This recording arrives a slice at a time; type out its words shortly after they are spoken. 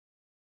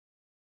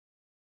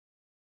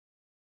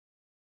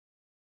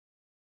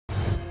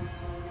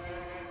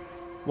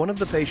One of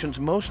the patients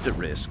most at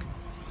risk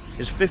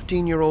is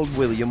 15-year-old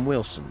William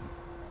Wilson.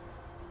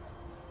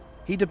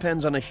 He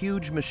depends on a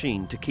huge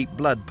machine to keep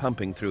blood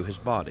pumping through his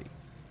body.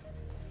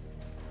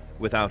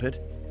 Without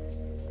it,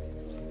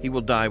 he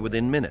will die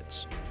within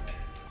minutes.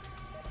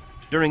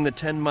 During the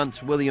 10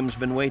 months William's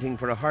been waiting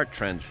for a heart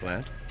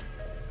transplant,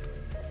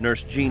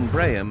 Nurse Jean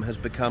Braham has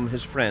become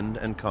his friend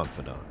and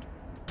confidant.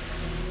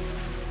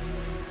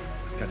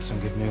 I've got some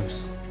good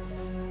news.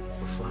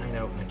 We're flying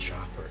out in a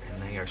chopper,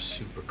 and they are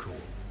super cool.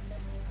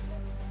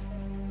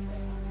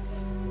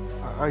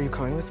 Are you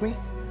coming with me?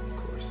 Of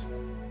course.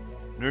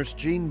 Nurse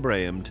Jean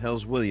Braham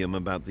tells William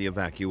about the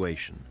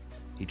evacuation.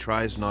 He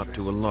tries not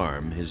to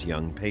alarm his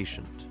young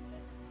patient.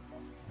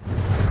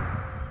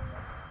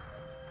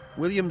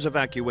 William's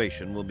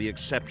evacuation will be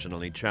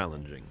exceptionally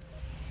challenging.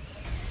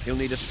 He'll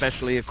need a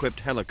specially equipped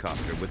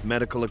helicopter with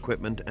medical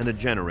equipment and a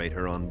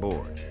generator on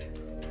board.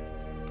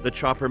 The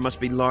chopper must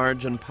be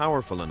large and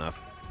powerful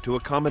enough to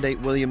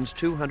accommodate William's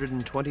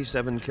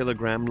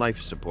 227-kilogram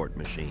life support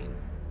machine.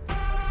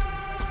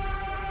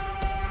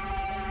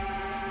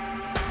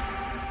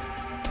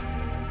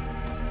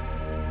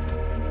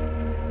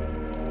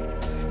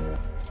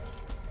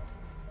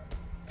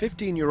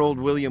 "15-year-old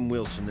William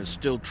Wilson is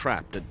still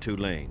trapped at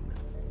Tulane.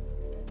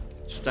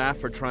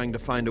 Staff are trying to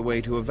find a way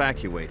to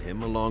evacuate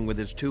him along with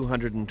his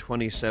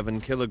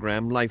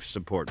 227-kilogram life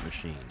support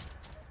machine.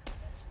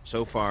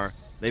 So far,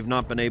 they've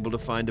not been able to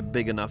find a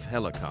big enough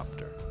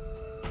helicopter.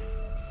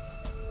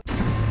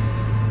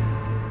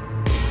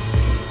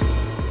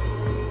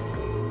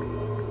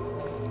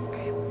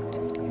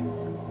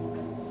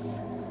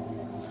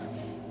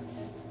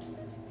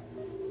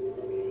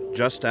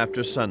 Just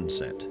after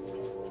sunset,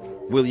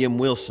 William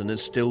Wilson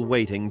is still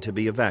waiting to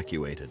be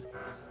evacuated.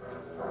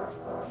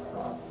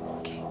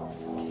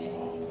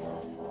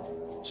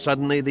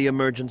 Suddenly, the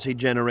emergency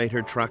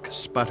generator truck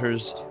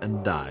sputters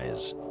and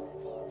dies.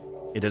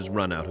 It has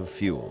run out of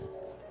fuel.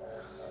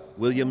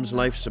 William's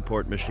life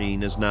support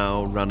machine is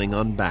now running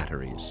on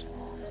batteries.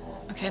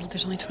 Okay,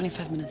 there's only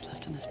 25 minutes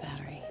left in this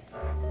battery.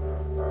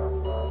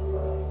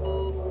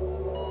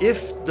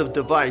 If the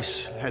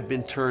device had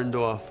been turned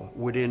off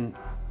within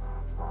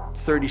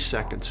 30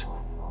 seconds,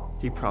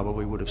 he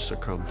probably would have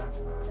succumbed.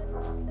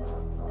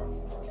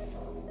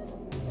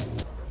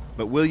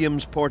 But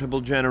William's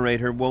portable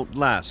generator won't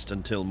last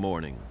until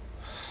morning,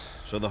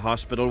 so the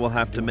hospital will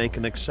have to make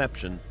an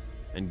exception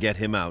and get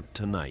him out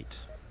tonight.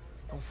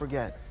 Don't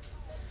forget,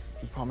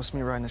 you promised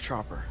me a ride in the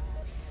chopper.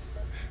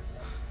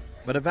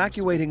 But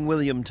evacuating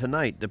William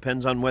tonight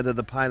depends on whether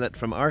the pilot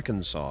from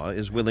Arkansas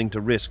is willing to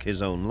risk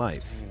his own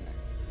life.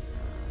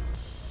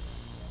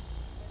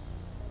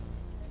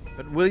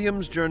 But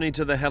William's journey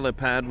to the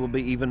helipad will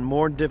be even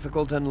more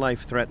difficult and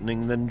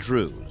life-threatening than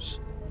Drew's.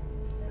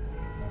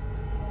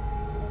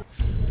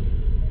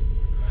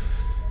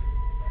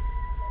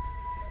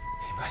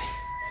 Hey, buddy.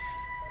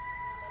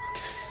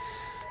 Okay.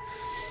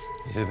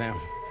 Easy down.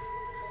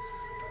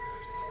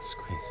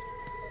 Squeeze.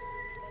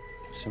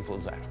 Simple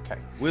as that,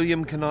 okay?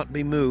 William cannot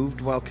be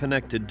moved while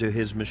connected to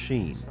his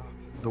machine.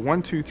 The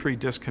 1, 2, 3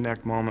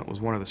 disconnect moment was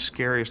one of the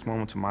scariest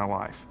moments of my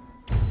life.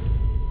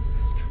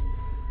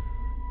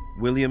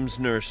 William's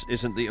nurse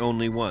isn't the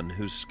only one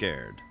who's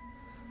scared.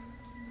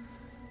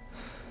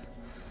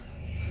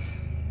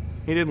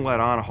 He didn't let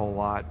on a whole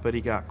lot, but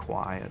he got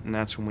quiet, and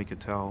that's when we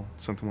could tell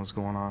something was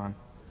going on.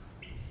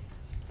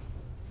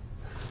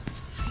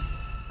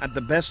 At the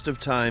best of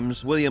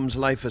times, William's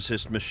life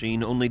assist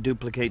machine only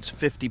duplicates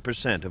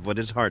 50% of what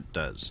his heart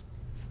does.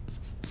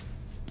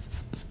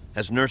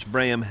 As Nurse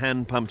Braham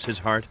hand pumps his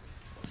heart,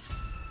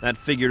 that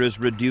figure is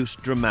reduced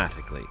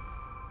dramatically.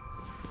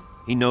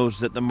 He knows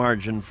that the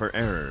margin for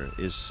error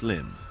is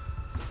slim.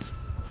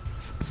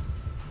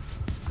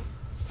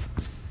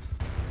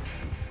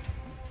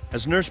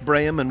 As Nurse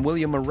Braham and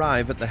William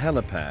arrive at the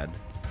helipad,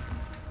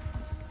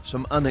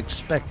 some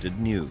unexpected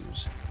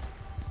news.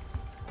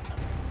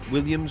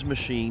 William's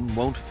machine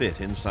won't fit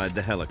inside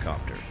the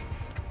helicopter.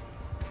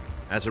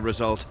 As a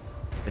result,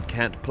 it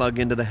can't plug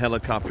into the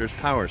helicopter's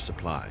power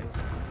supply.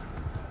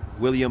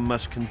 William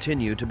must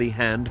continue to be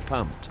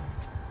hand-pumped.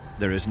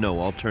 There is no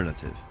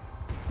alternative.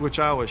 Which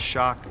I was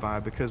shocked by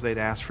because they'd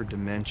asked for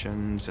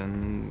dimensions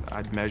and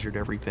I'd measured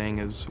everything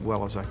as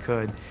well as I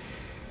could.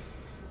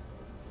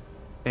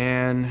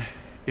 And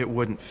it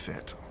wouldn't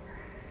fit.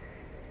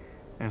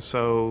 And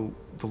so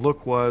the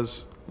look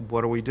was,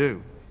 what do we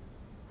do?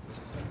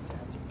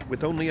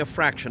 With only a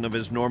fraction of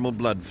his normal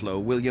blood flow,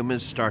 William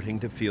is starting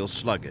to feel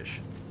sluggish.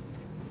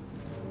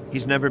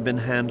 He's never been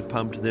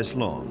hand-pumped this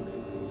long.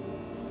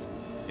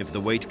 If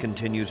the wait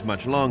continues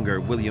much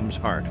longer, William's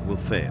heart will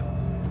fail.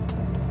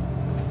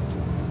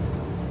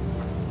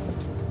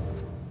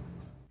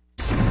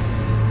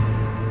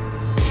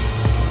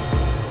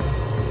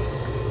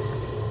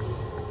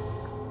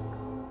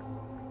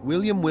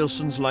 William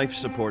Wilson's life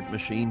support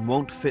machine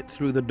won't fit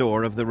through the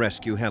door of the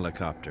rescue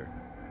helicopter.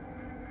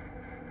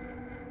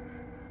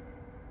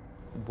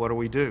 What do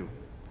we do?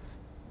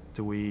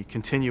 Do we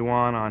continue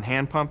on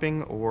hand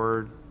pumping,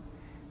 or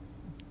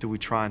do we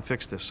try and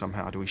fix this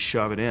somehow? Do we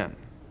shove it in?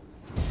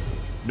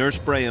 Nurse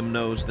Braham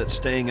knows that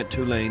staying at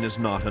Tulane is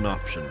not an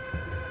option.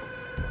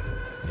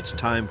 It's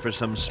time for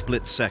some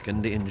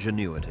split-second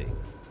ingenuity.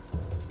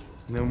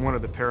 And then one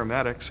of the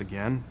paramedics,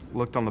 again,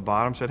 looked on the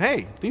bottom, said,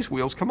 "Hey, these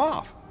wheels come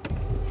off."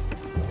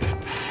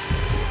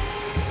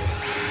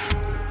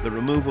 The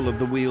removal of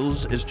the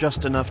wheels is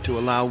just enough to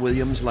allow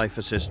William's life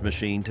assist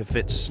machine to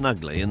fit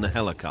snugly in the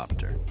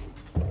helicopter.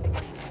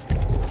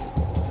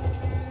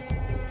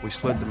 We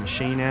slid the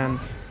machine in,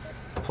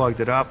 plugged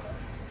it up,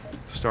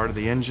 started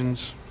the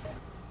engines,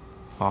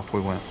 off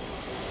we went.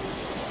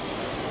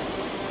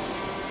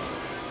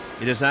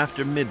 It is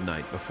after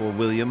midnight before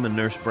William and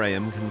Nurse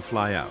Braham can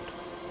fly out.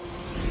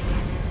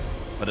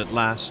 But at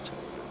last,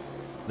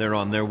 they're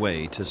on their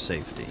way to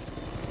safety.